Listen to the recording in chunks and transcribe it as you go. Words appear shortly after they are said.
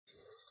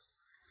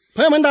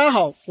朋友们，大家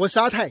好，我是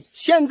阿泰。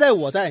现在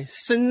我在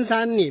深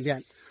山里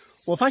面，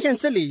我发现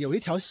这里有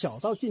一条小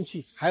道进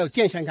去，还有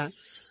电线杆。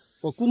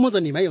我估摸着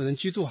里面有人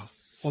居住啊，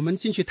我们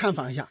进去探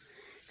访一下，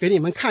给你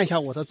们看一下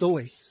我的周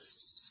围。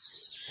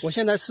我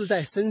现在是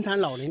在深山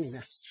老林里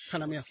面，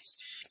看到没有？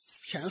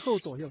前后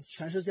左右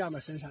全是这样的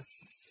深山，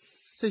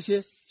这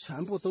些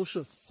全部都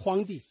是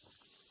荒地。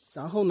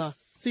然后呢，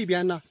这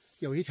边呢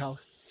有一条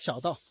小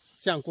道，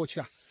这样过去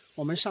啊，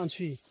我们上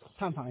去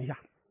探访一下。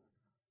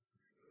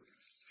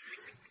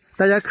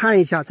大家看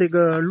一下这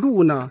个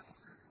路呢，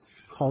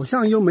好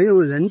像又没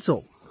有人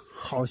走，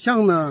好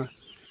像呢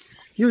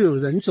又有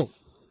人走，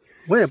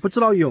我也不知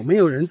道有没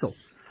有人走。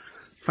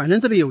反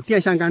正这里有电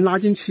线杆拉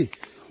进去，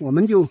我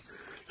们就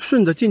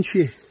顺着进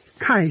去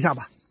看一下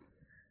吧。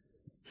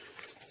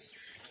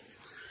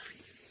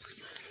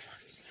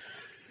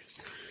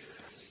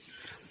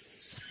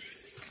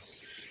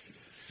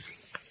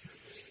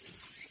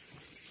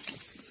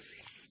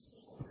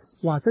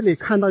哇，这里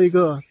看到一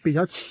个比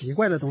较奇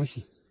怪的东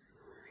西。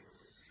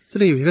这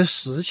里有一个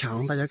石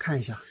墙，大家看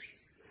一下，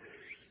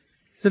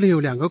这里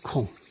有2个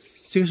孔，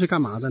这个是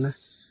干嘛的呢？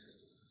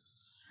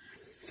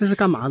这是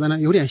干嘛的呢？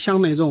有点像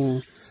那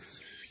种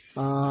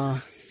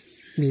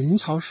明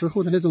朝时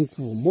候的那种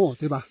古墓，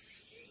对吧？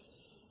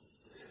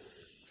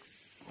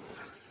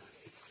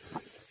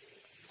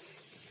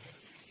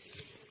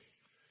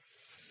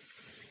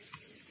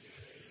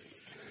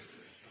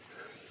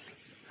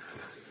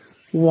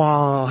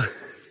哇，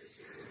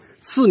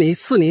刺泥，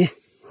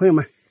朋友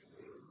们。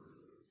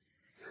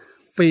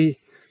北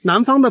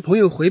南方的朋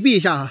友回避一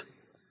下啊，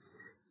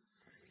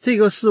这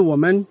个是我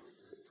们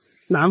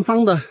南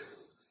方的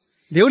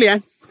榴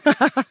莲，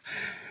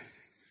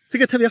这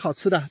个特别好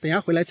吃的，等一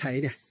下回来采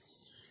一点。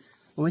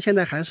我们现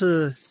在还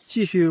是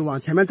继续往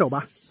前面走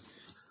吧。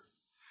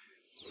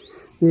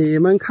你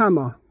们看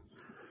嘛，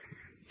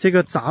这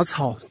个杂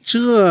草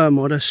这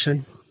么的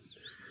深，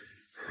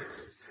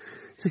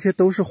这些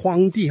都是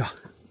荒地啊，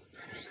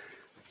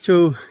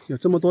就有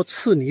这么多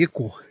刺泥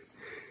果。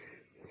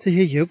这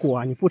些野果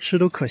啊，你不吃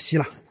都可惜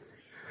了。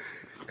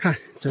看，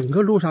整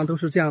个路上都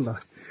是这样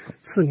的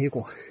刺泥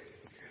果。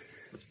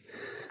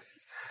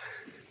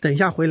等一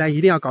下回来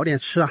一定要搞点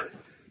吃啊！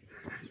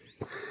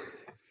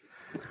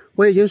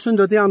我已经顺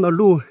着这样的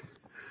路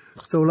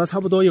走了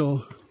差不多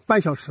有半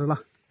小时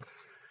了，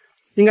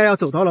应该要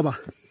走到了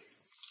吧？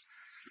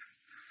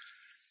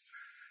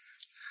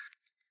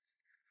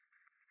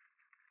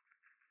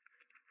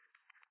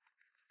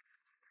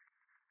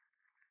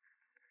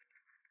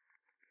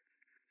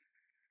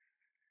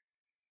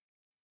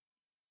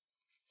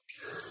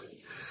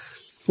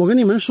我跟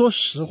你们说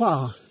实话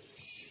啊，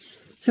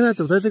现在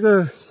走在这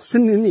个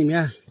森林里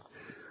面，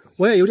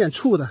我也有点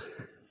怵的。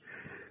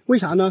为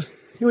啥呢？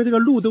因为这个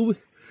路都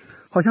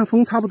好像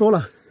封差不多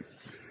了，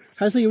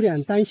还是有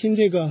点担心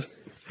这个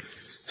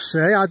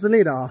蛇呀之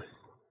类的啊。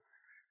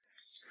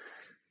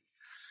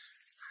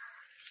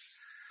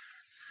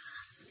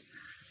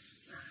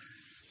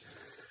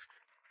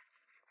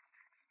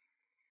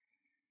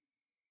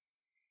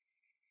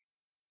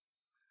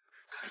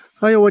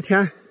哎呦我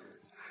天，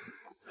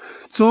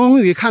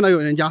终于看到有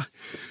人家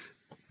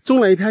种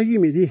了一片玉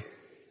米地。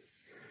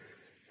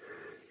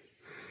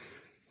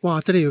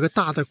哇，这里有个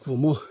大的古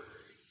墓，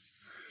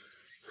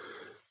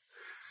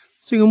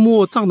这个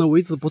墓葬的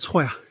位置不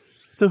错呀，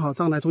正好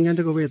葬在中间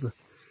这个位置。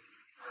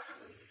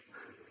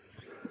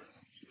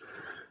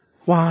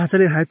哇，这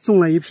里还种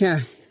了一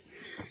片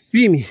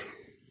玉米。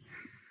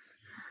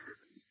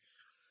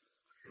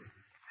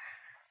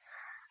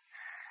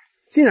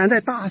竟然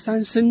在大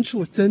山深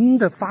处真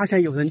的发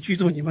现有人居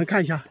住，你们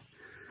看一下，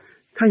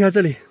看一下这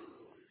里，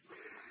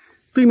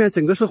对面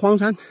整个是荒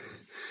山，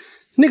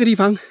那个地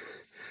方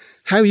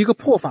还有一个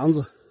破房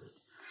子，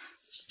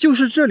就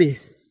是这里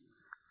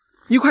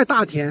一块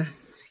大田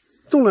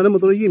种了那么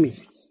多的玉米，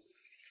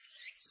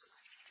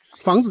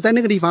房子在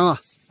那个地方啊，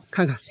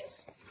看看。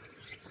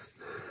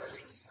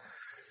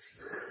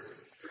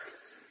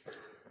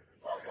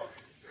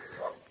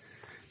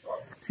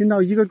听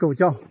到一个狗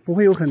叫，不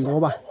会有很多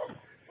吧？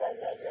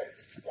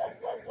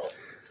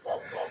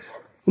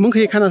我们可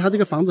以看到它这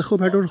个房子后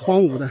边都是荒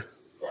芜的，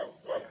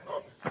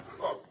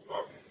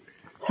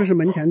就是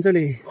门前这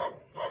里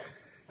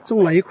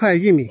种了一块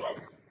玉米。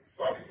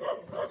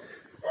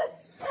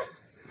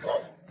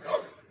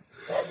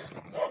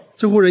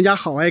这户人家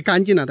好爱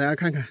干净了，大家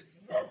看看，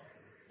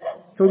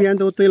周边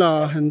都堆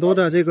了很多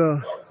的这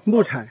个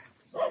木材。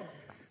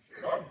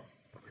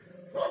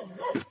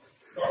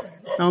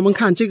然后我们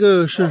看这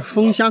个是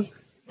蜂箱，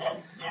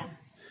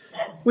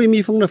喂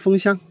蜜蜂的蜂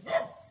箱。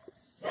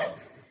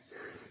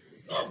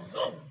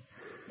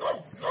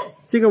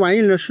这个玩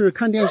意呢是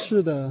看电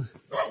视的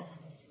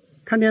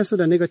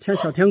那个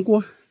小天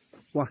锅。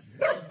哇，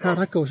还有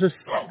它狗是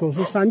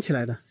扇起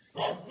来的，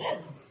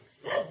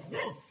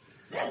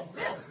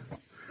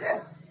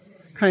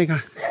看一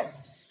看。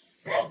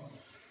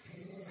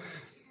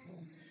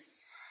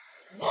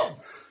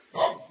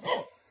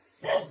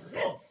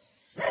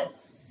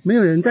没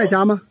有人在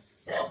家吗？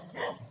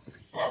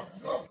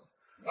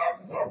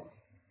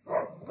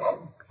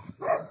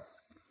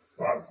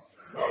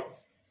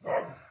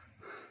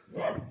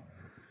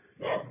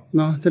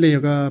那这里有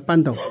个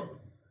板斗，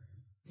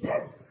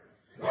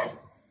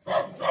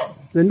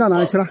人到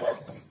哪里去了？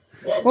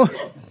哦，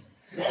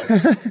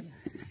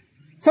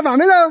吃饭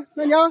没有，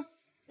老娘？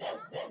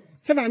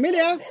吃饭没得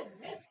啊？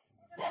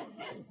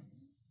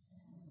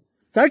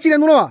这儿几点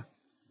钟了？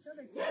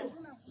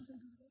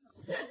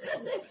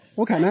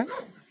我看呢，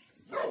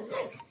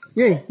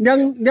耶，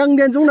两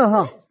点钟了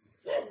哈。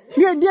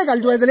你也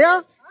干住在这里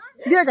啊？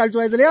你也干住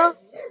在这里啊？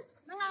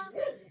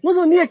我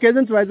说你一个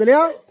人住在这里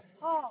啊？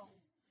哦，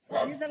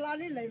你在哪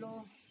里来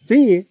了？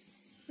遵义。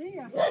遵义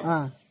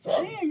啊。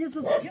遵义就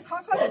是自己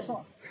卡卡来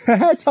耍。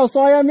跳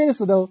耍呀，没得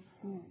事都。自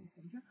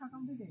己卡卡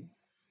没得。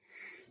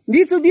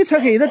你出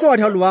去在走哪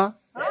条路啊？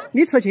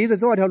你出去在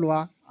走哪条路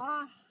啊？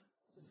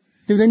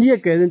对不对？你一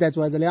个人在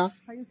住在这里啊？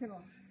还有谁了？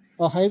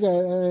哦，还有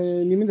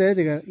个你们这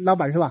个老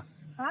伴是吧？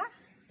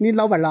你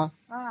老伴啦？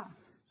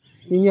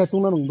你要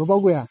种了那么多宝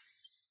果啊？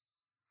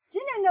今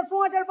年要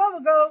种了点宝贝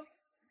狗，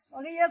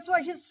我给椰子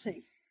一起吃。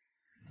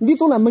你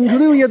种那门口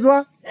都有椰子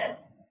啊？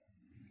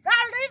哪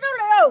里都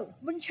有，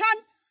门前。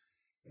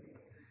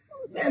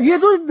椰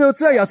子都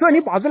只要走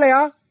你爸子来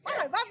啊？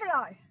爸不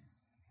来。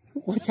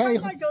我天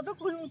呀！脚都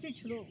不用得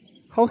去了。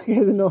好吓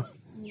人哦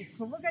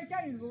！4、5个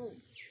家一路。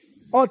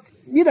哦，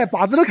你在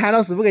坝子都看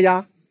到4、5个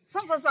家？是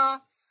不是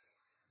啊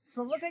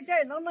？4、5个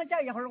家，啷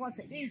家一会儿往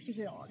这里几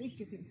个，那里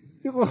几个。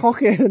这个好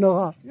吓人哦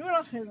哈！有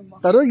那吓人嘛？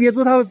到时候业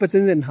主他不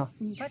整人哈。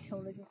他跳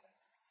了就是。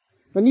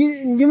那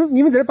你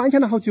们这儿搬迁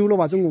了好久了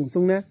吧？总共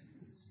种呢？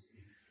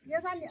也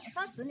3年、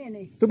3、4年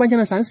嘞。都搬迁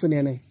了3、4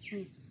年嘞。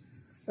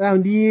然后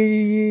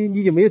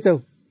你就没有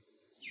走？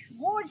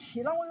我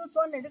去了，我又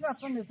转来，这个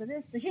转来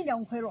这些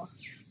2块了。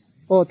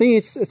哦，等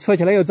于出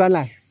去了又转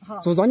来。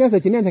做庄稼是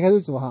今年才开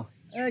始做哈。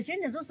今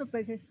年都是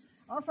白开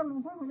，20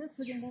农村的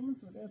时间我们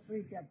做的不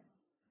一点。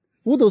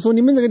我都说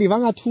你们这个地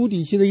方啊，土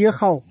地其实也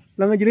好，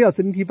啷个就得要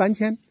整体搬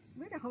迁？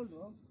没得好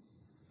路，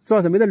主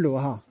要是没得路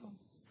哈。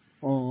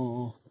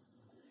哦。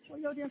我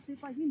要点水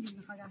把引进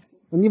一下呀。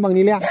你忙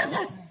你俩，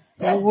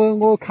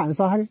我看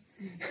耍哈儿。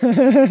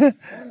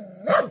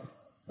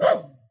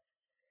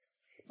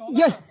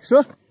耶，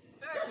说。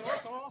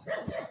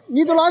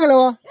你走哪个了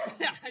哦？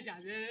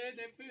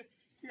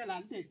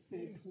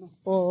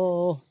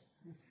哦，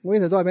我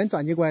也在这那边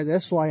转起过来在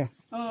耍呀。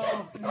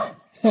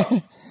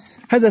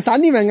还在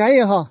山里面安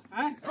逸哈。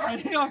哎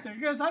呦，这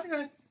个山这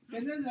个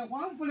现在是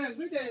荒芜了，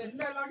没得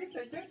来拿给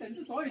凳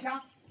子坐一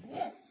下。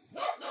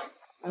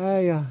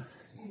哎呀，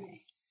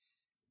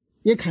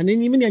也看的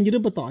你们年纪都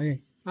不大哎。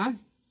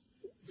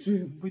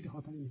是没得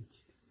好大年纪。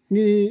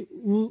你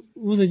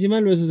50几吗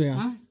？60岁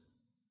啊？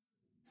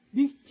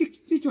你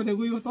觉得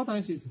我有多大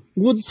的岁数？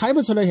我猜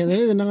不出来，现在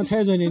的人啷个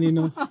猜出来年龄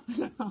了？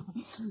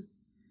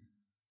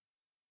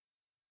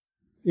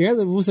应该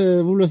是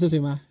55、60岁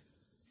吗？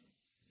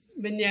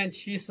明年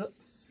70。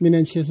明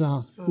年70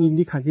哈，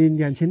你看起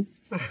年轻。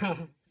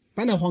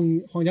搬到黄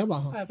家坝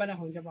哈。搬到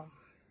黄家坝。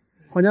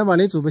黄家坝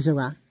你住不习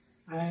惯？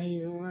哎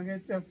呦，我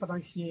这不当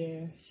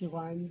习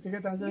惯这个，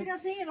但是。你的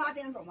生意哪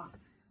边做嘛？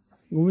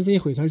我们这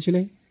会川区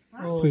的。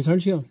会川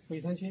区哦。会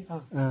川区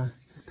啊。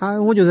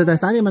我就是在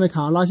山里面来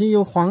看哪些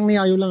有荒的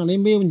啊，有啷个的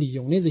没有利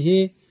用的这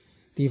些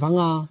地方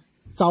啊，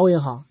找一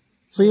下。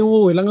所以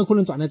我为啷个可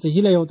能转到这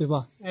些来哟，对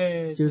吧？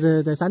就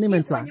是在山里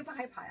面转。你不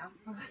害怕呀？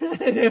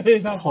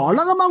怕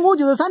那个嘛，我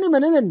就是山里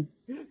面的人。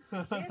你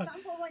山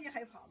坡嘛，你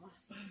害怕吗？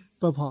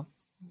不怕。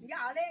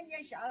压的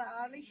你下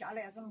来，你下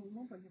来跟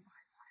弄头你不害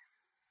怕呀？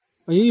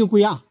哎呦，有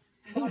鬼啊！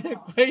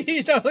鬼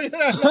的，就是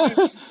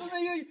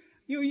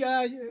有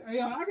哎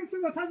呀，那个这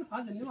个他是怕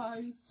人的嘛，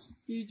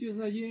就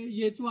是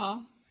业主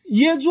啊。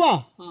业主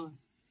啊？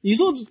一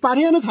说白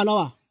天都看到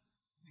啊。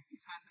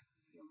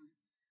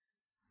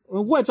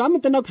我还专门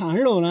等到看哈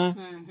儿了呢。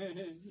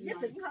你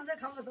正看才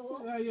看不到。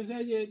有时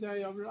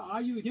要不是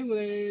有一天我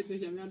在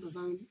下面路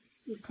上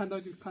看到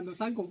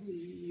3个，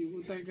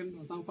又在跟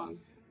路上放。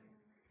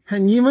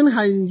你们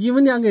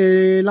2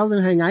个老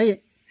人还安逸，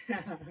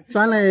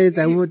转来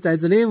在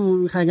这里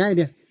屋还安逸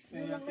点。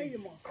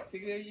这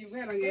个一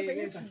块那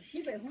个只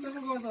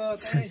不过说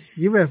吃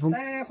西北风。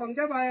在黄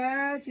家坝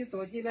呀去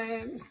做起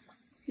来，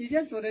一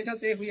天做得像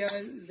这回呀，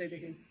热得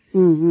很。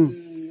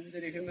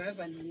热得很嘛，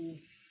反正。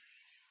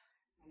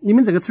你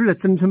们这个村儿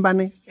整村搬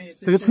的，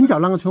这个村叫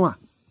哪个村啊？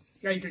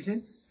挨皮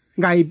村。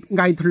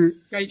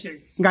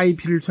挨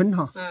皮村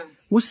哈。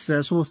我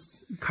是说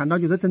看到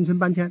就是整村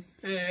搬迁。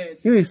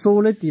因为所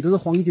有的地都是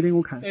荒瘠的，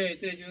我看。这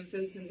就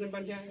是整村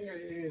搬迁。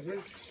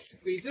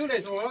贵州来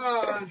说，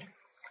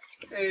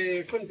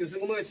可能就是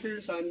我们村儿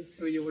算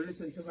独一无二的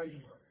整村搬迁。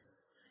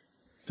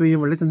独一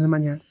无二的整村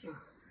搬迁。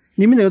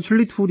你们这个村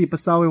儿的土地不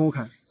少哎，我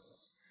看。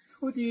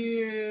土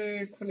地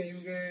可能有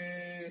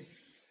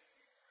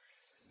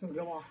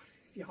个吧，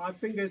一下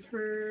整个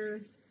村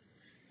儿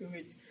有个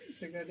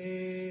这个的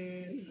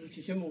6、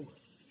7千亩。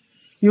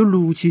有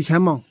6、7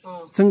千亩。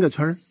整个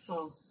村儿。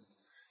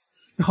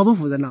有好多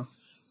户人了。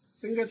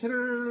整个村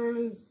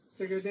儿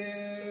这个的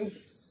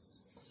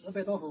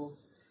400多户。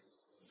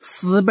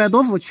400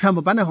多户全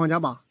部搬到黄家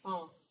坝。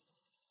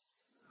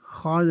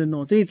好人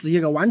哦，等于直接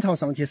个弯槽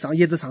上去，上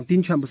叶子上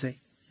顶全部是。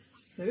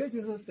这个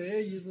就是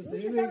这一直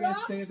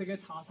这个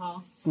叉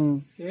叉，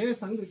这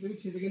上头走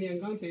起这个连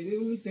岗，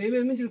这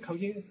边们就靠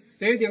近，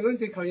这个连岗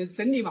就靠近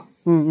真理嘛。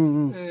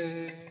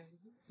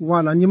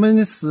哇，那你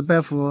们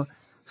400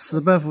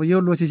户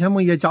有60千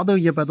亩，一家都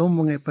100多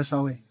亩哎，不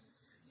少哎。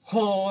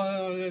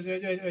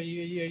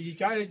一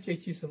家就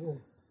几十亩，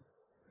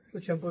我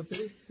全部走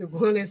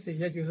光的剩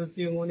下就是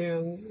只有我俩。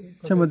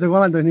全部走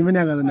光了，就你们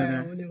2个人那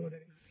边。我2个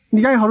人。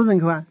你家有好多人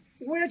口啊？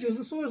我也就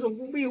是所以说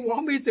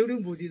我没走的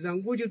目的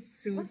上，我就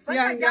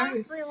两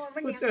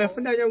我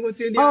分到家我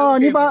只有2个。哦，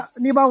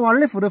你把娃儿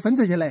的户头分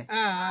出去嘞？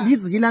你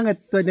自己2个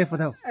对的户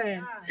头。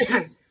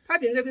他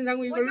平常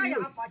我一个人。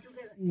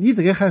你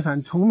这个还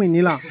算聪明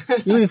的了，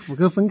因为户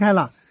口分开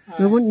了。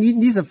如果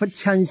你是分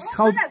前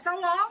好，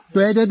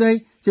对，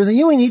就是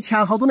因为你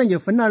前好多年就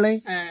分了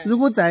的。如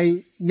果在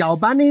要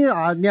搬的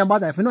年把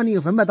再分了，你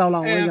就分不到了。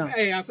我跟你讲。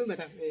分不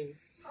到。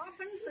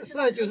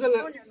就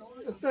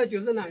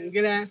是那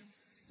个呢，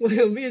我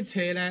又没有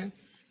车呢，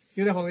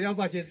有的黄家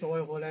坝去坐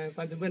一会呢，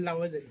反正没老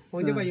人，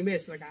黄家坝又没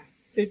事干，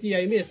这底下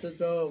又没事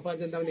做，反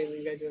正当年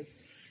应该就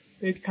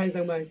在看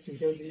上嘛，就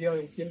像是要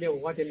进棉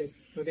花店里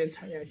做点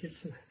菜去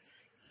吃。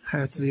还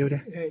要自由点。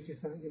就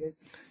是有点。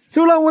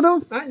走了，我都。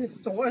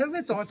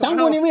坐。当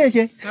过你们也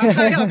行。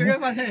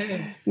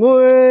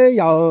我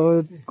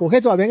要过去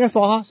坐那边给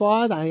耍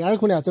哈，但2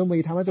可能要走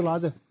煤炭嘛，走哪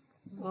走？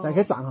再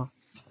去转哈。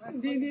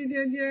你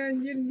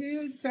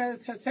在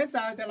车子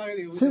在哪个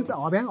地方？车子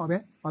那边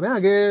那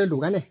个路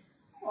杆的。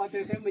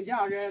对，门前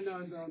那个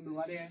路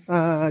啊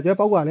的。就要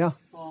包过来的啊。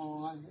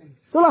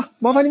走了，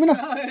麻烦你们了。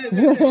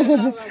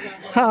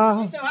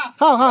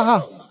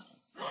好。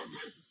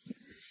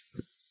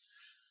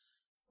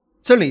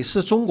这里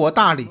是中国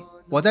大理，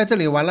我在这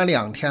里玩了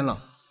2天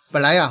了。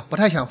本来呀不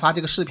太想发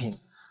这个视频，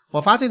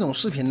我发这种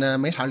视频呢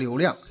没啥流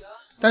量，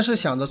但是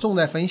想着重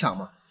在分享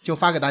嘛，就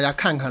发给大家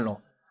看看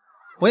咯。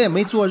我也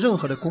没做任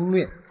何的攻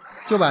略，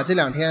就把这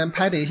2天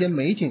拍的一些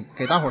美景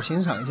给大伙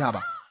欣赏一下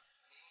吧。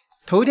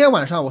头一天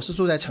晚上我是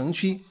住在城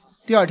区，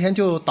第2天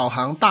就导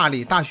航大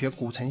理大学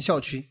古城校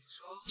区，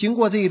经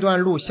过这一段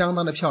路相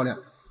当的漂亮，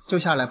就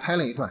下来拍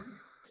了一段，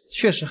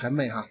确实很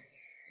美哈。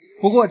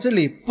不过这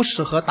里不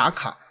适合打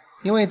卡，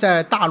因为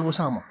在大路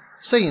上嘛，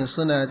摄影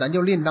师呢咱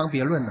就另当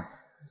别论了。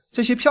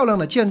这些漂亮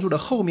的建筑的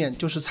后面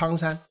就是苍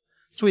山，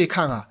注意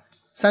看啊，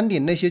山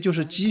顶那些就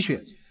是积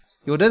雪，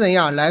有的人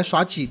呀来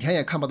耍几天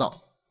也看不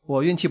到，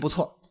我运气不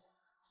错。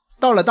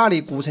到了大理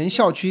古城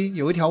校区，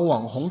有一条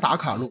网红打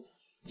卡路，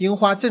樱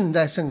花正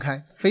在盛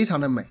开，非常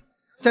的美，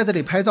在这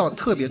里拍照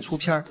特别出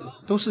片，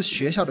都是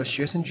学校的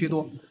学生居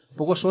多。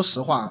不过说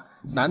实话，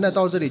男的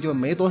到这里就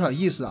没多少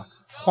意思啊，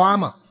花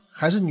嘛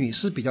还是女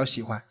士比较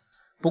喜欢，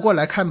不过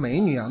来看美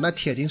女啊，那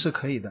铁定是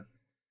可以的。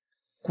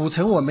古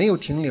城我没有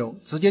停留，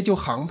直接就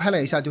航拍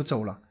了一下就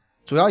走了，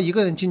主要一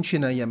个人进去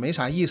呢也没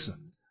啥意思。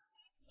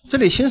这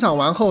里欣赏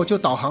完后就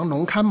导航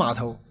龙勘码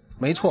头，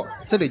没错，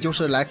这里就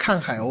是来看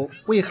海鸥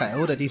喂海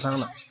鸥的地方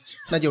了，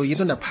那就一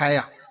顿的拍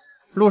呀。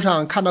路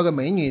上看到个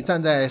美女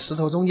站在石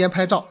头中间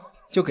拍照，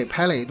就给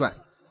拍了一段，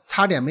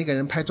差点没给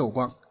人拍走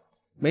光。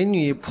美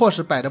女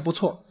pose 摆得不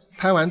错，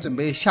拍完准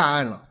备下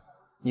岸了。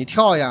你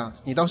跳呀，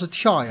你倒是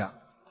跳呀，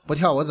不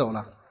跳我走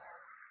了。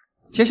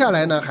接下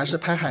来呢还是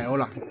拍海鸥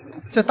了，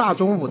这大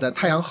中午的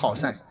太阳好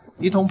晒，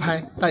一通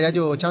拍，大家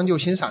就将就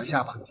欣赏一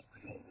下吧。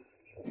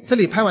这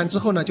里拍完之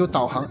后呢就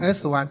导航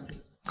S 湾，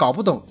搞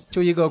不懂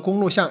就一个公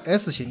路向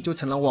S 型就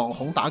成了网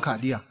红打卡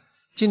地啊，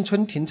进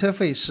村停车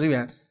费10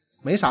元，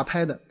没啥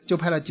拍的，就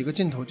拍了几个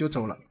镜头就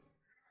走了。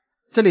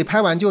这里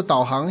拍完就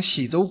导航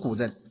喜洲古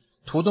镇，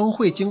途中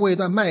会经过一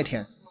段麦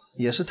田，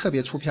也是特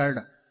别出片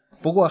的，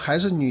不过还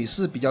是女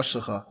士比较适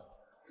合。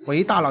我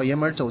一大老爷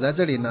们走在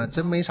这里呢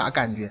真没啥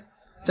感觉，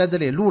在这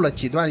里录了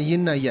几段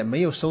音呢也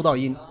没有收到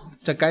音，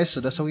这该死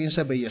的收音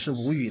设备也是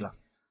无语了。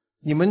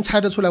你们猜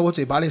得出来我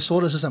嘴巴里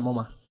说的是什么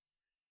吗？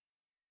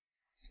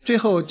最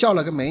后叫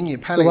了个美女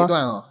拍了一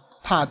段啊，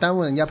怕耽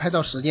误人家拍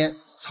照时间，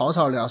草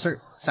草了事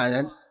闪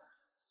人。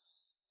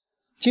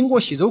经过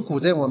喜洲古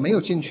镇我没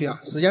有进去啊，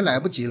时间来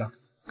不及了。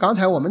刚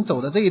才我们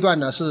走的这一段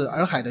呢是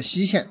洱海的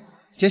西线，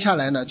接下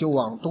来呢就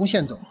往东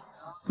线走。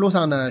路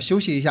上呢休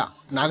息一下，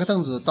拿个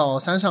凳子到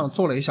山上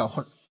坐了一小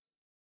会儿。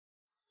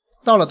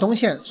到了东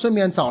线，顺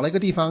便找了一个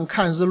地方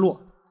看日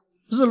落。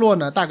日落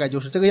呢大概就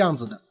是这个样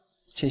子的，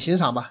请欣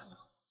赏吧。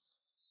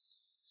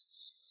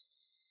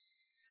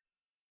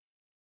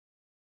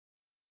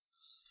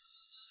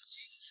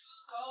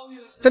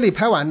这里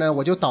拍完呢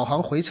我就导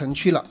航回城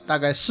区了，大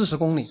概40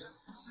公里。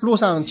路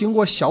上经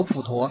过小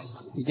普陀，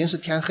已经是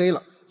天黑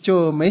了，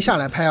就没下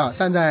来拍啊，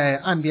站在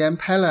岸边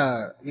拍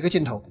了一个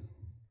镜头。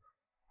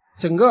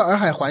整个洱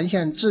海环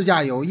线自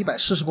驾游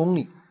140公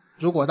里，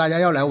如果大家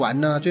要来玩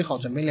呢，最好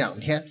准备2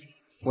天。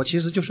我其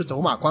实就是走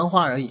马观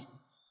花而已。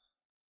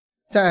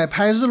在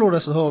拍日落的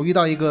时候遇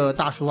到一个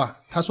大叔啊，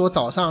他说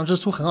早上日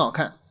出很好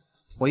看。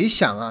我一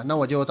想啊，那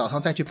我就早上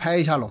再去拍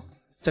一下咯，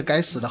这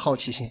该死的好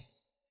奇心。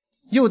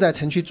又在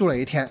城区住了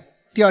一天，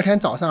第2天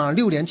早上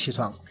6点起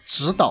床，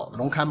直捣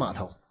龙坎码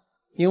头，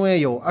因为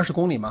有20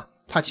公里嘛，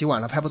怕起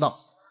晚了拍不到。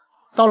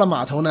到了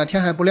码头呢，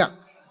天还不亮，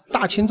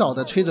大清早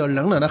的吹着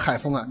冷冷的海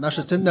风啊，那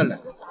是真的冷，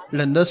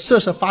冷得瑟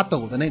瑟发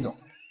抖的那种。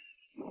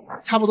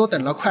差不多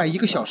等了快1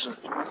个小时，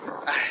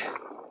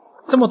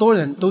这么多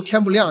人都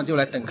天不亮就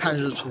来等看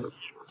日出，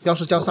要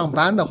是叫上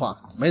班的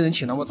话，没人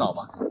起那么早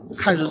吧？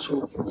看日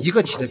出一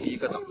个起得比一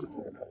个早。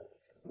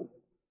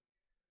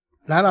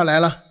来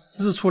了，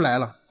日出来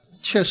了，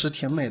确实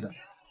挺美的。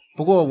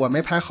不过我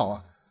没拍好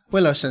啊，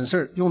为了省事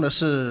儿用的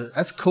是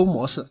XQ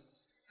模式，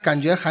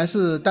感觉还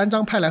是单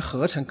张拍来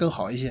合成更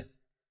好一些。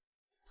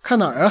看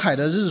到洱海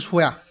的日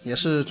出呀，也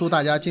是祝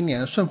大家今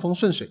年顺风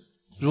顺水，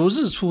如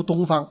日出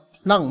东方，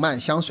浪漫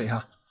相随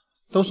哈。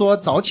都说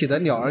早起的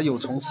鸟儿有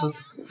虫吃，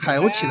海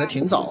鸥起得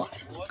挺早啊，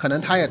可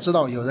能他也知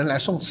道有人来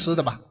送吃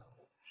的吧。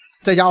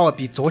这家伙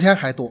比昨天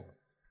还多，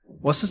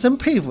我是真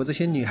佩服这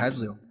些女孩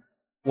子哟。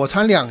我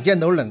穿2件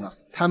都冷啊，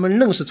她们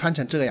愣是穿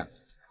成这样，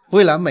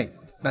为了美，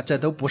那这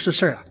都不是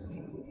事儿啊。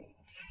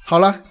好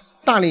了，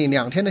大理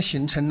2天的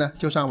行程呢，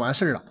就算完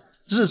事了，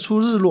日出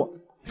日落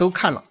都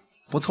看了，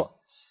不错。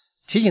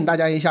提醒大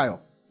家一下哟，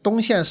东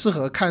线适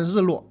合看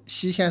日落，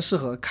西线适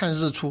合看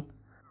日出。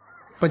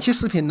本期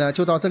视频呢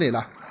就到这里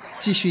了，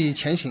继续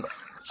前行，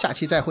下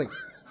期再会，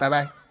拜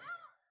拜。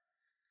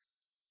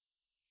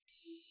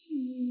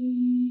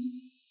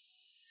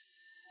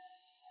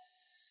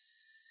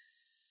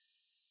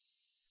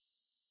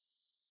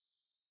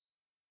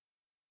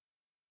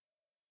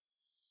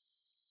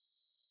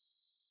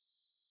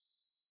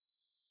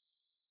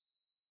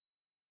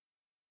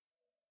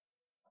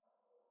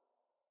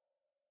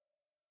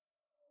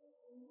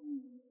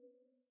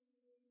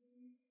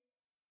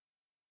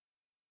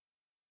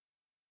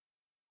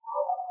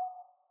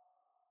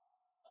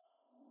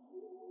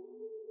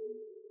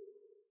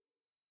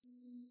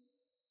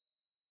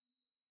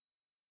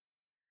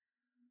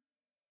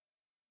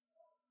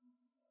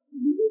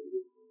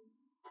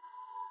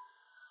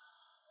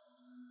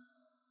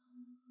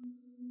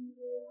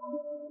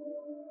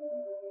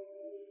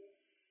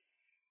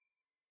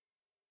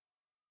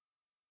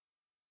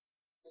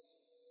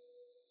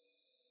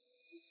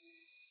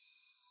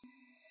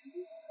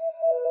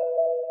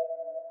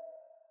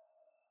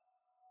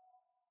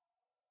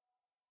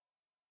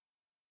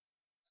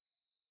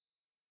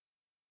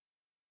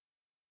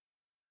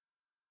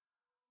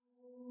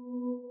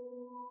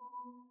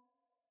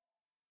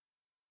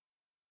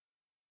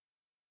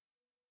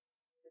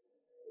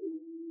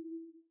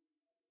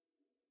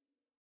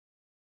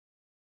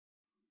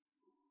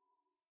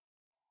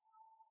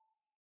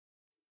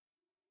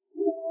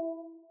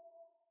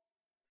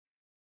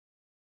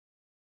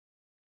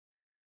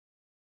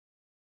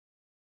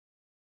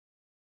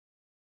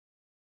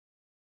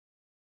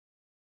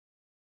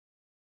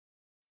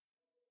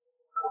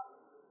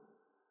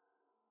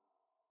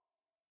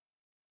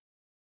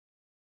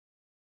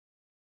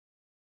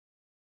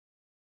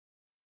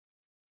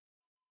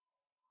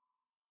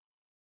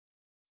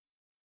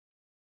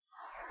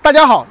大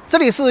家好，这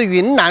里是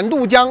云南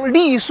怒江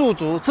傈僳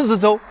族自治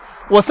州，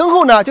我身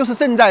后呢就是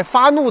正在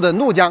发怒的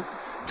怒江。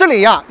这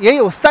里呀也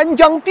有3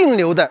江并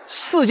流的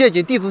世界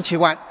级地质奇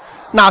观，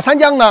哪3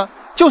江呢？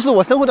就是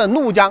我身后的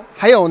怒江，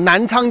还有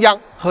南昌江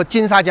和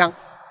金沙江。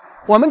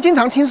我们经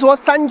常听说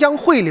3江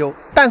汇流，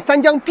但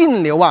3江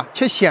并流啊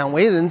却鲜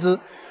为人知。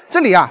这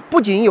里啊不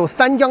仅有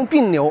3江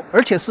并流，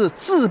而且是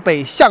自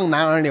北向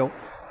南而流。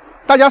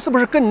大家是不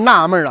是更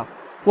纳闷了？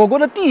我国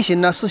的地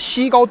形呢是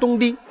西高东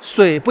低，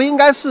水不应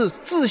该是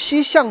自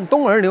西向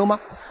东而流吗？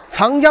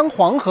长江、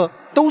黄河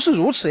都是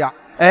如此呀。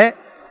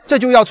这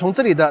就要从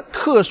这里的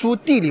特殊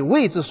地理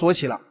位置说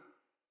起了。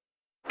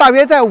大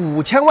约在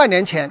5000万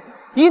年前，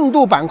印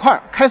度板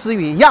块开始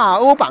与亚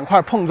欧板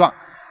块碰撞，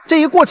这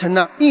一过程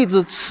呢一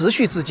直持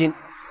续至今。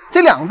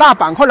这2大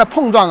板块的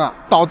碰撞啊，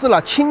导致了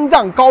青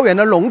藏高原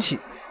的隆起，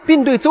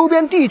并对周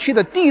边地区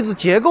的地质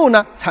结构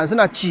呢产生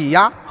了挤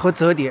压和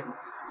折叠。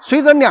随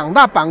着2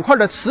大板块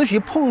的持续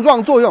碰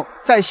撞作用，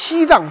在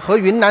西藏和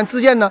云南之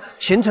间呢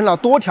形成了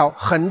多条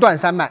横断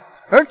山脉，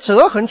而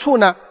折痕处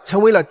呢成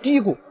为了低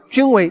谷，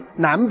均为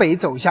南北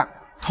走向。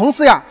同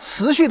时呀，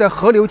持续的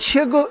河流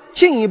切割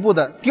进一步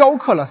的雕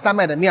刻了山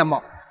脉的面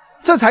貌，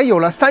这才有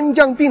了3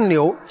江并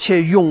流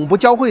且永不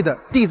交汇的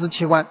地质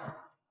奇观。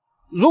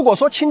如果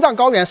说青藏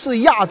高原是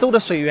亚洲的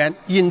水源，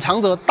隐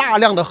藏着大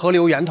量的河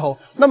流源头，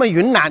那么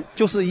云南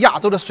就是亚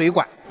洲的水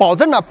管，保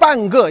证了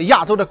半个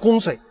亚洲的供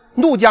水。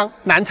怒江、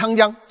南昌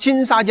江、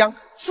金沙江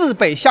自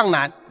北向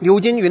南流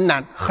经云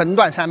南，横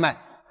断山脉。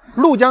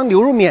怒江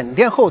流入缅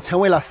甸后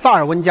成为了萨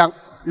尔温江，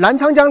南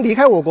昌江离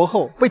开我国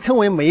后被称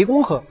为湄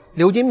公河，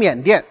流经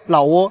缅甸、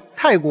老挝、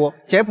泰国、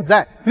柬埔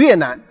寨、越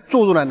南，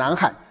注入了南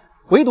海。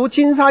唯独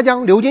金沙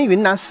江流经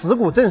云南石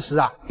鼓镇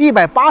时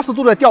180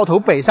度的掉头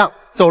北上，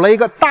走了一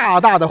个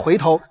大大的回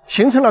头，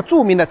形成了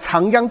著名的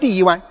长江第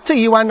一湾。这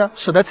一湾呢，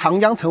使得长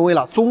江成为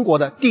了中国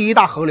的第1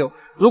大河流。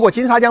如果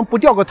金沙江不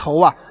掉个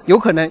头有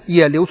可能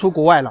也流出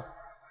国外了。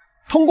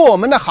通过我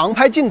们的航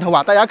拍镜头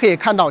大家可以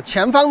看到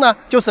前方呢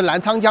就是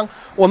南昌江，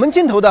我们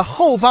镜头的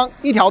后方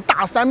一条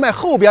大山脉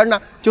后边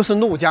呢就是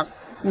怒江。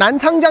南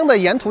昌江的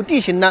沿途地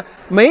形呢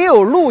没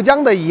有怒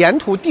江的沿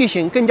途地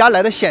形更加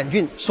来的险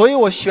峻，所以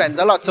我选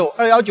择了走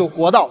219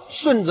国道，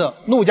顺着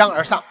怒江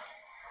而上。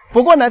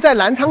不过呢，在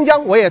澜沧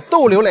江我也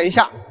逗留了一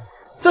下，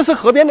这是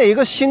河边的一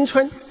个新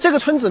村，这个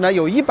村子呢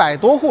有100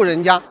多户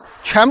人家，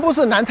全部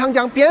是澜沧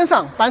江边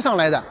上搬上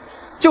来的。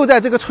就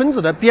在这个村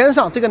子的边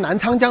上，这个澜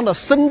沧江的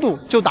深度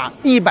就达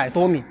100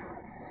多米。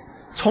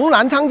从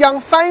澜沧江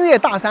翻越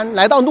大山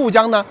来到怒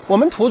江呢，我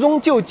们途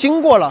中就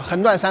经过了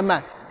横断山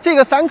脉。这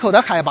个山口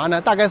的海拔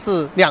呢大概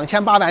是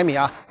2800米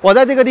啊。我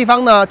在这个地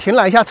方呢停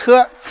了一下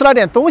车，吃了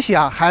点东西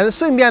啊，还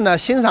顺便呢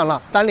欣赏了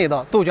山里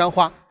的杜鹃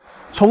花。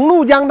从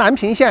怒江南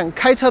平县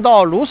开车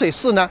到泸水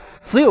市呢，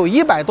只有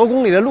100多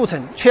公里的路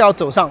程，却要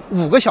走上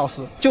5个小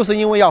时，就是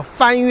因为要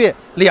翻越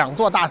2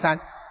座大山。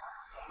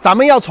咱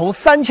们要从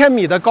3000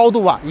米的高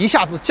度啊，一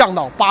下子降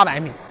到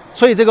800米，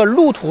所以这个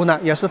路途呢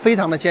也是非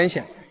常的艰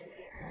险。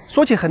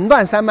说起横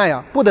断山脉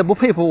啊，不得不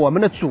佩服我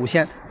们的祖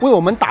先，为我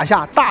们打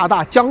下大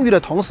大疆域的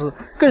同时，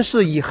更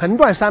是以横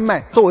断山脉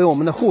作为我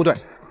们的护盾。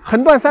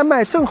横断山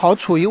脉正好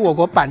处于我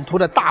国版图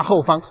的大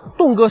后方，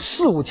动轧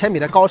4-5千米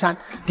的高山，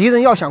敌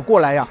人要想过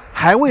来呀，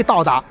还未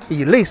到达，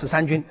已累死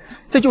三军。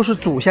这就是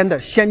祖先的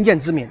先见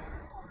之明。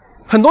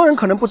很多人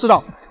可能不知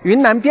道，云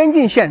南边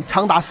境线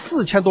长达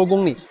4000多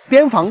公里，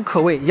边防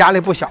可谓压力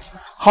不小。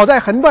好在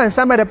横断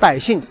山脉的百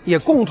姓也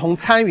共同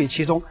参与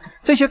其中，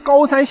这些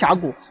高山峡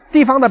谷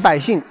地方的百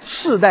姓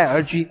世代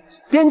而居，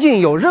边境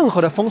有任何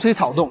的风吹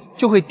草动，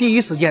就会第一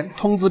时间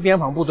通知边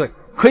防部队。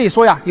可以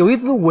说呀，有一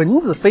只蚊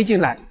子飞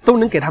进来，都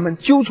能给他们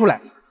揪出来。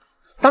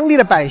当地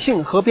的百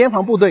姓和边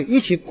防部队一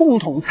起共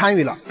同参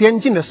与了边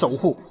境的守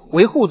护，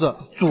维护着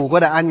祖国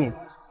的安宁。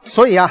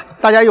所以啊，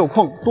大家有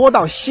空多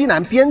到西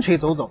南边陲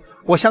走走，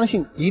我相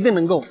信一定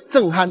能够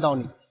震撼到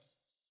你。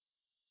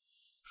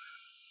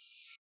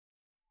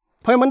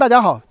朋友们大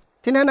家好，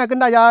今天呢跟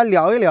大家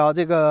聊一聊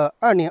这个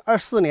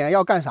2024年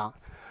要干啥。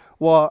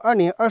我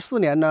2024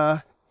年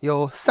呢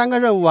有3个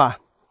任务啊，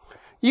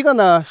一个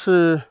呢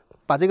是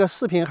把这个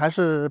视频还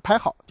是拍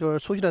好，就是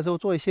出去的时候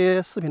做一些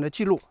视频的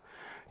记录。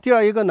第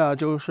二一个呢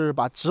就是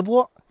把直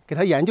播给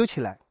它研究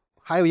起来，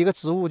还有一个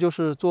职务就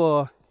是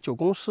做9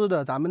公司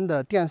的咱们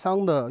的电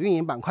商的运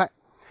营板块。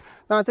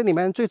那这里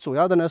面最主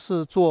要的呢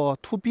是做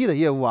to B 的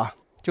业务啊，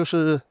就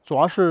是主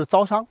要是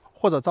招商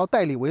或者招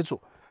代理为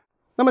主。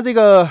那么这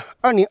个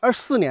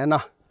2024年呢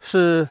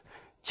是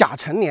甲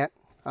辰年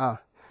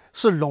啊，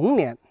是龙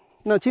年，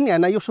那今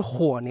年呢又是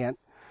火年。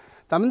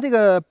咱们这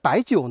个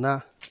白酒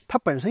呢它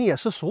本身也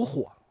是属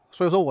火，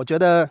所以说我觉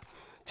得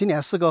今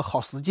年是个好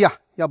时机啊，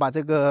要把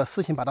这个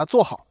事情把它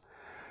做好。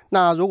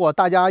那如果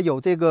大家有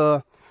这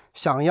个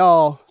想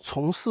要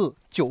从事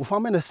酒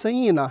方面的生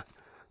意呢，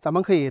咱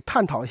们可以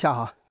探讨一下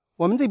哈。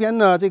我们这边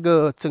呢这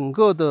个整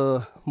个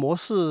的模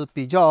式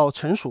比较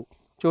成熟，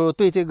就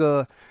对这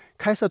个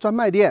开设专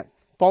卖店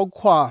包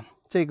括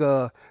这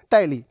个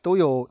代理都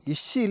有一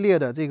系列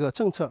的这个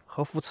政策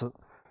和扶持。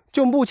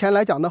就目前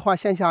来讲的话，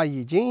线下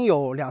已经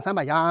有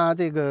200-300家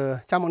这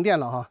个加盟店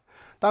了哈。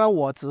当然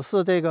我只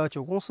是这个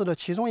9公司的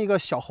其中一个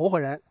小合伙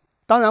人。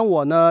当然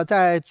我呢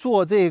在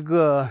做这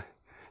个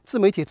自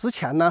媒体之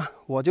前呢，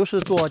我就是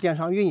做电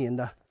商运营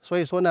的，所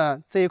以说呢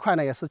这一块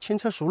呢也是轻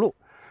车熟路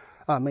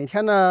啊，每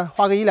天呢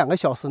花个1-2个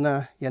小时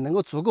呢也能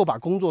够足够把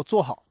工作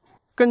做好。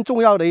更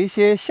重要的一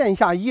些线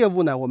下业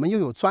务呢，我们又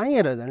有专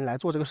业的人来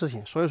做这个事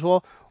情，所以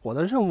说我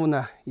的任务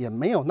呢也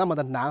没有那么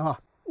的难哈。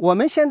我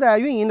们现在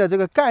运营的这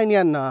个概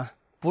念呢，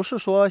不是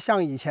说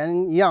像以前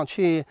一样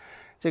去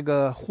这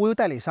个忽悠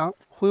代理商、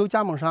忽悠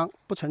加盟商，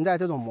不存在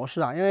这种模式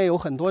啊。因为有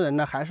很多人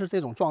呢还是这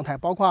种状态，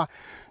包括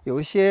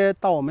有一些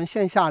到我们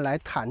线下来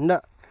谈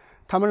的，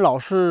他们老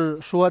是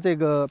说这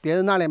个别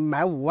人那里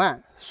买5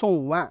万送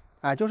5万，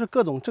哎，就是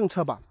各种政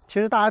策吧。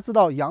其实大家知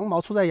道，羊毛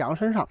出在羊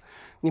身上。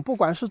你不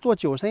管是做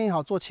酒生意也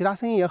好，做其他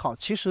生意也好，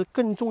其实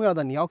更重要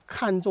的你要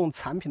看重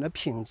产品的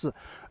品质，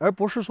而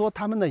不是说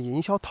他们的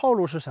营销套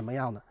路是什么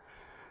样的。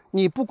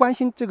你不关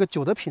心这个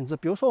酒的品质，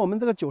比如说我们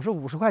这个酒是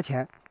50块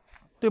钱，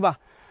对吧？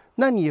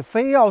那你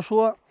非要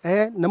说，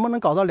哎，能不能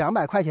搞到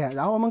200块钱，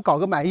然后我们搞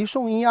个买1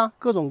送1啊，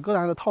各种各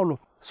样的套路。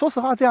说实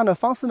话，这样的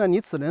方式呢，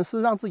你只能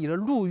是让自己的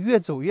路越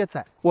走越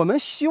窄。我们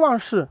希望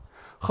是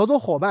合作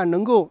伙伴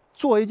能够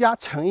做一家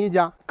成一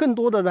家，更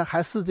多的呢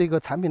还是这个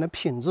产品的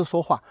品质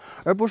说话，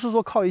而不是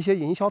说靠一些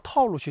营销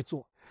套路去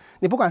做。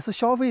你不管是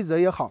消费者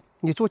也好，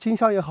你做经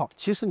销也好，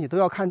其实你都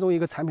要看重一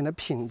个产品的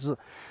品质。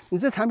你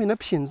这产品的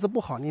品质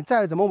不好，你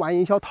再怎么玩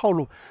营销套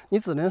路，你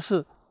只能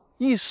是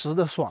一时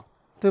的爽，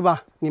对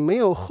吧？你没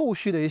有后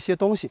续的一些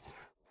东西。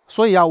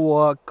所以啊，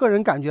我个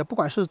人感觉，不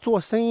管是做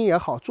生意也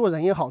好，做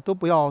人也好，都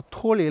不要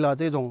脱离了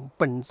这种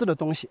本质的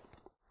东西。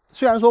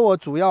虽然说我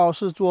主要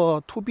是做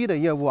to B 的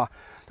业务啊，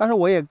但是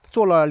我也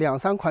做了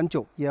2-3款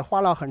酒，也花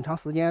了很长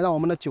时间让我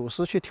们的酒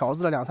师去调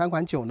制了2-3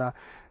款酒呢，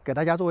给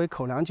大家作为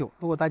口粮酒。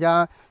如果大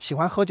家喜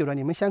欢喝酒的，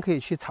你们先可以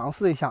去尝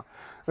试一下。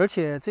而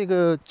且这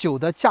个酒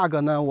的价格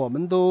呢，我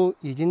们都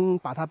已经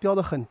把它标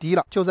得很低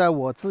了，就在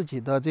我自己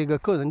的这个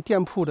个人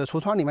店铺的橱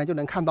窗里面就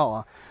能看到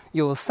啊，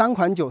有3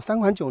款酒，3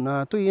款酒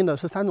呢对应的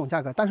是3种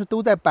价格，但是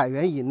都在100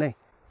元以内。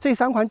这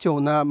3款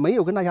酒呢，没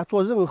有跟大家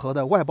做任何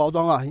的外包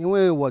装啊，因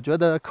为我觉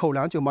得口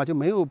粮酒嘛，就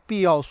没有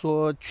必要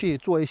说去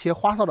做一些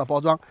花哨的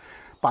包装。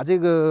把这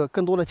个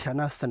更多的钱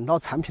呢省到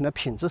产品的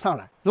品质上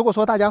来。如果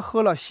说大家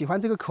喝了喜欢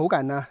这个口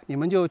感呢，你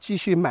们就继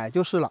续买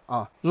就是了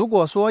啊。如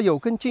果说有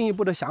更进一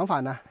步的想法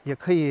呢，也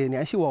可以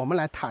联系我，我们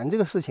来谈这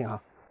个事情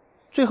啊。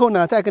最后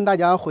呢，再跟大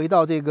家回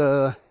到这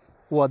个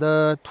我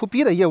的 to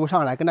B 的业务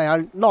上来跟大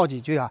家唠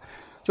几句啊。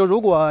就如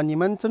果你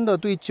们真的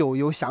对酒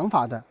有想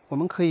法的，我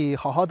们可以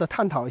好好的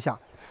探讨一下，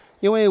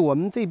因为我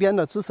们这边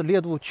的知识烈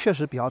度确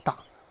实比较大。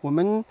我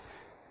们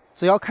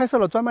只要开设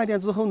了专卖店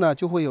之后呢，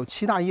就会有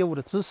7大业务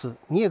的支持，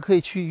你也可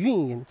以去运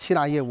营7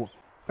大业务。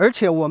而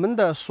且我们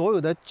的所有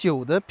的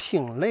酒的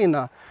品类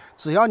呢，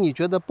只要你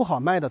觉得不好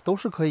卖的，都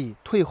是可以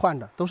退换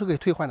的，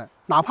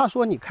哪怕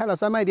说你开了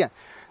专卖店，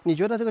你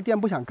觉得这个店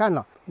不想干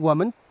了，我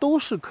们都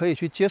是可以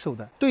去接手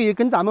的。对于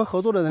跟咱们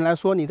合作的人来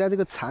说，你在这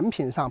个产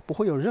品上不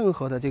会有任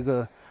何的这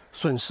个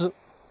损失。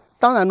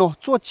当然呢，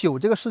做酒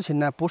这个事情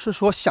呢，不是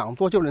说想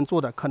做就能做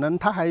的，可能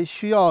它还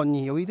需要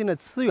你有一定的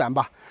资源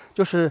吧。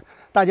就是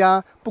大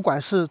家不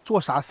管是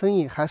做啥生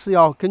意，还是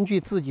要根据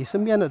自己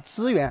身边的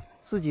资源、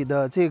自己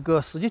的这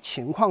个实际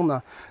情况呢，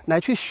来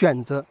去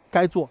选择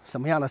该做什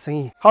么样的生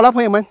意。好了，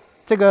朋友们，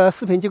这个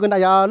视频就跟大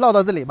家唠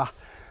到这里吧。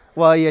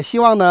我也希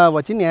望呢，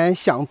我今年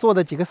想做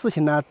的几个事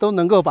情呢，都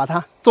能够把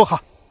它做好。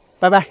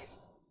拜拜。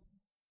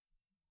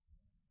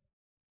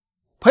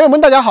朋友们，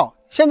大家好。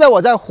现在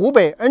我在湖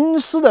北恩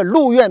施的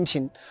陆苑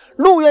坪，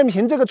陆苑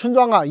坪这个村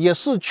庄啊，也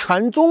是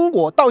全中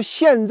国到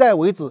现在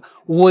为止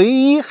唯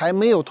一还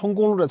没有通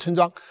公路的村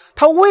庄。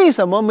它为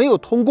什么没有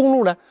通公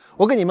路呢？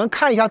我给你们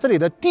看一下这里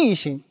的地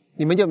形，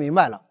你们就明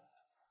白了。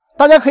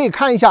大家可以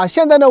看一下，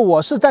现在呢，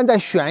我是站在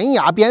悬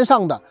崖边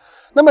上的，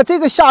那么这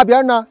个下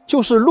边呢，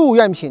就是陆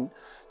苑坪。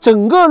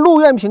整个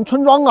陆苑坪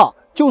村庄啊，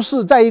就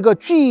是在一个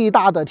巨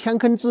大的天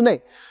坑之内。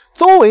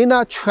周围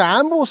呢，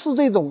全部是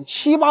这种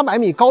700-800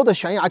米高的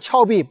悬崖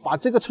峭壁，把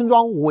这个村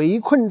庄围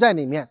困在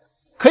里面。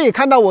可以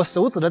看到我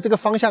手指的这个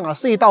方向啊，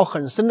是一道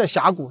很深的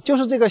峡谷，就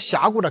是这个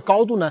峡谷的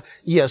高度呢，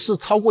也是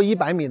超过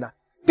100米的，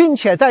并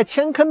且在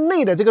天坑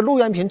内的这个陆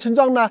苑坪村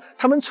庄呢，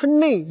他们村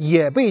内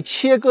也被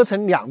切割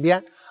成2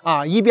边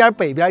啊，一边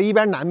北边，一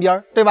边南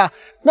边，对吧？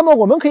那么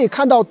我们可以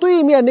看到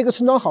对面那个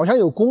村庄好像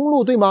有公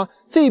路，对吗？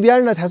这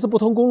边呢才是不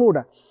通公路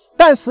的。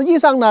但实际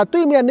上呢，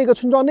对面那个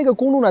村庄那个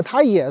公路呢，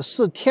它也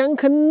是天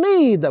坑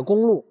内的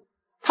公路，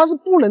它是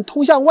不能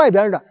通向外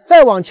边的。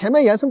再往前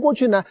面延伸过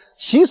去呢，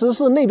其实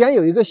是那边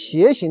有一个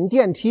斜行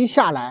电梯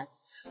下来，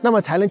那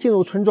么才能进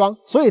入村庄。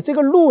所以这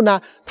个路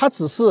呢，它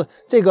只是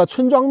这个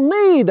村庄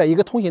内的一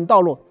个通行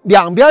道路，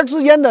两边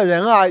之间的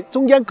人啊，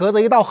中间隔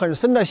着一道很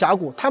深的峡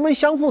谷，他们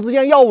相互之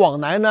间要往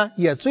来呢，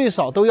也最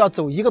少都要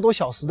走1个多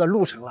小时的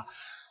路程了。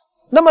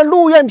那么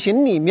陆苑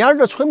坪里面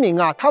的村民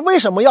啊，他为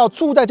什么要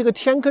住在这个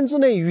天坑之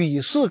内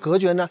与世隔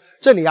绝呢？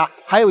这里啊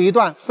还有一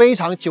段非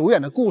常久远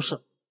的故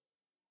事。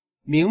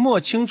明末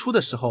清初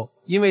的时候，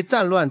因为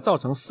战乱造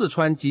成四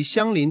川及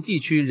相邻地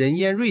区人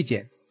烟锐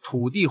减，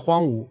土地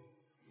荒芜，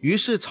于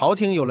是朝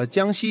廷有了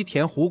江西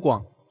填湖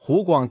广、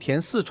湖广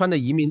填四川的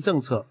移民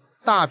政策，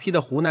大批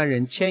的湖南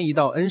人迁移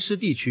到恩施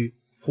地区。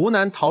湖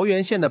南桃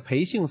源县的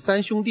裴姓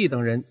3兄弟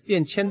等人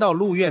便迁到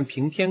陆苑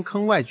坪天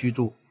坑外居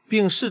住，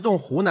并试种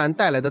湖南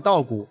带来的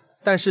稻谷，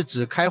但是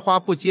只开花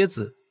不结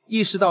籽，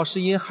意识到是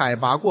因海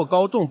拔过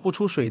高种不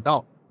出水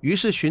稻，于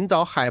是寻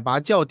找海拔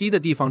较低的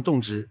地方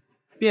种植，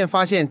便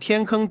发现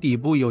天坑底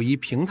部有一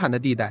平坦的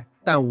地带，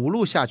但无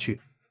路下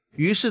去，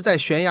于是在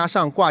悬崖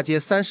上挂接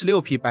36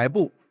匹白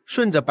布，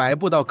顺着白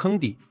布到坑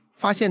底，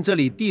发现这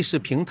里地势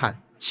平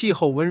坦，气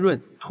候温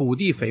润，土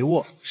地肥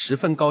沃，十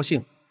分高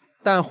兴。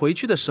但回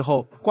去的时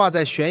候，挂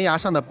在悬崖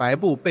上的白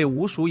布被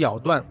鼯鼠咬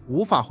断，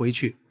无法回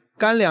去，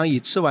干粮已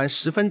吃完，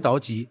十分着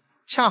急。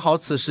恰好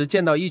此时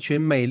见到一群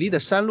美丽的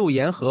山鹿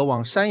沿河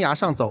往山崖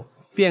上走，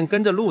便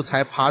跟着路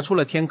才爬出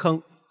了天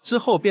坑，之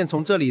后便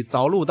从这里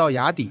凿路到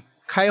崖底，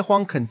开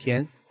荒垦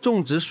田，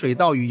种植水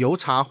稻与油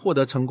茶，获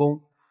得成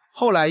功。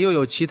后来又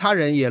有其他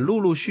人也陆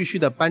陆续续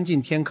地搬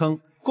进天坑，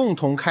共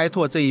同开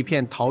拓这一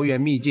片桃源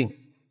秘境。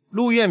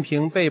陆苑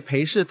坪被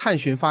裴氏探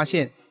寻发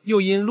现，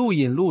又因路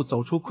引路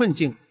走出困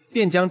境，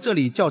便将这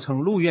里叫成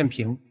陆苑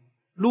坪。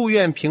陆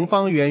苑平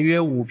方圆约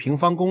5平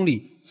方公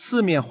里，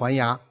四面环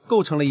崖，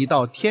构成了一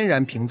道天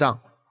然屏障。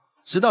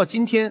直到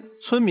今天，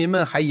村民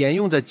们还沿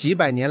用着几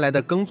百年来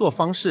的耕作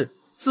方式，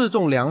自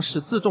种粮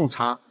食，自种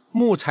茶，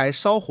木柴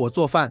烧火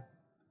做饭，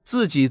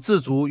自给自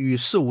足，与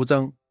世无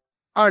争。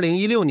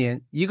2016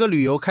年，一个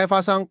旅游开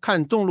发商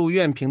看中陆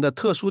苑坪的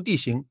特殊地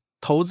形，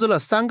投资了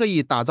3个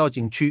亿打造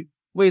景区，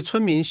为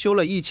村民修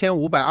了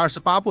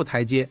1528部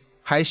台阶，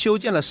还修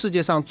建了世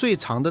界上最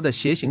长的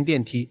斜行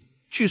电梯。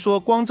据说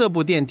光这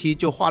部电梯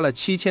就花了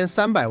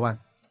7300万。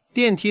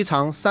电梯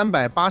长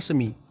380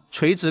米，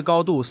垂直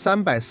高度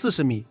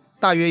340米，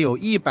大约有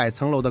100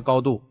层楼的高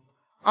度。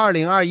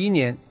2021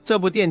年，这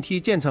部电梯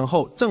建成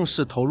后正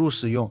式投入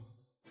使用。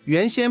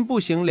原先步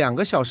行2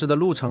个小时的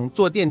路程，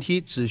坐电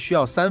梯只需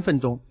要3分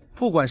钟。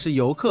不管是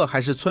游客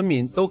还是村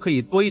民，都可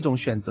以多一种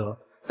选择。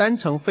单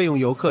程费用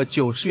游客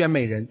90元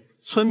每人，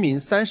村民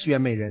30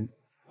元每人。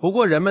不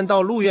过人们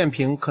到陆苑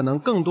坪可能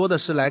更多的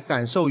是来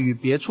感受与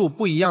别处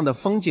不一样的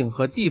风景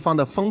和地方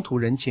的风土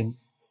人情。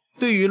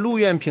对于陆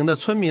院坪的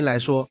村民来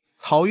说，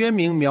陶渊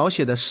明描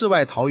写的世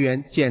外桃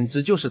源简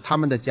直就是他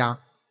们的家。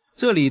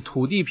这里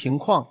土地平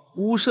旷，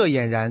屋舍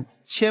俨然，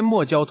阡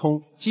陌交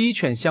通，鸡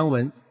犬相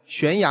闻，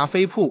悬崖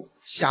飞瀑，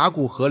峡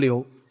谷河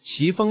流，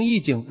奇峰异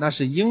景，那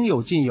是应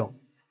有尽有。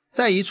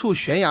在一处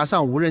悬崖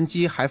上，无人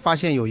机还发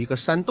现有一个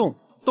山洞，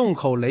洞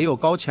口垒有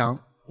高墙，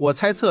我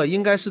猜测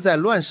应该是在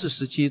乱世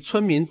时期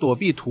村民躲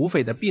避土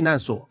匪的避难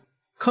所。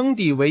坑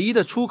底唯一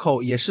的出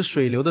口也是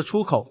水流的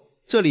出口，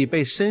这里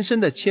被深深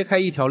地切开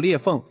一条裂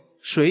缝，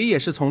水也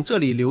是从这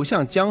里流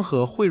向江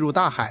河，汇入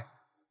大海。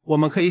我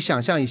们可以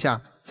想象一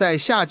下，在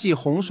夏季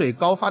洪水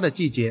高发的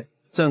季节，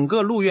整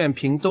个陆院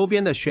坪周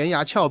边的悬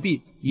崖峭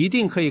壁一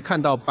定可以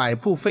看到百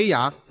步飞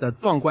崖的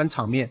壮观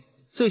场面。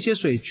这些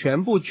水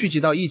全部聚集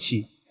到一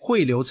起，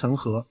汇流成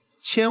河，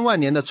千万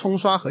年的冲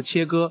刷和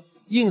切割，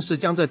硬是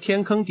将这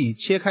天坑底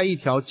切开一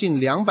条近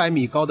200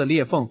米高的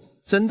裂缝，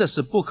真的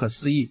是不可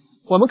思议。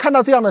我们看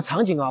到这样的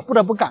场景啊，不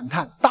得不感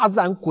叹大自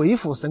然鬼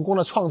斧神工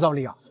的创造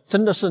力啊，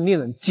真的是令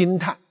人惊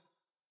叹。